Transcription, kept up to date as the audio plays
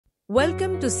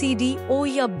Welcome to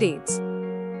CDOE Updates.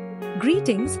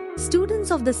 Greetings,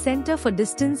 students of the Center for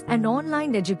Distance and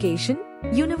Online Education,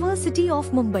 University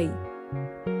of Mumbai.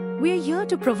 We are here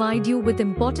to provide you with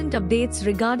important updates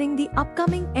regarding the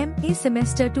upcoming MA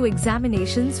Semester 2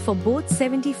 examinations for both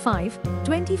 75,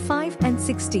 25 and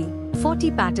 60,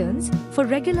 40 patterns for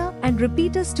regular and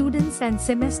repeater students and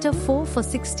Semester 4 for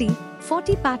 60,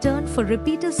 40 pattern for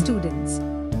repeater students.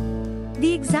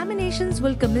 The examinations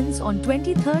will commence on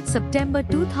 23rd September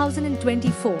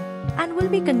 2024 and will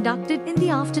be conducted in the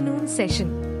afternoon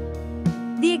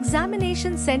session. The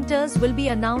examination centers will be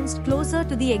announced closer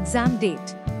to the exam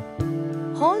date.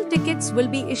 Hall tickets will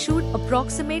be issued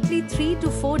approximately 3 to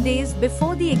 4 days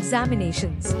before the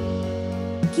examinations.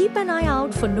 Keep an eye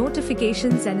out for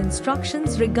notifications and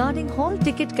instructions regarding hall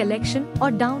ticket collection or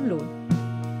download.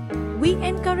 We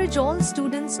encourage all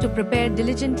students to prepare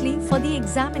diligently for the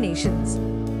examinations.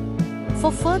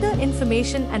 For further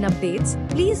information and updates,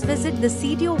 please visit the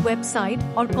CDOE website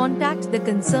or contact the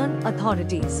concerned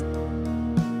authorities.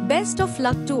 Best of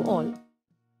luck to all.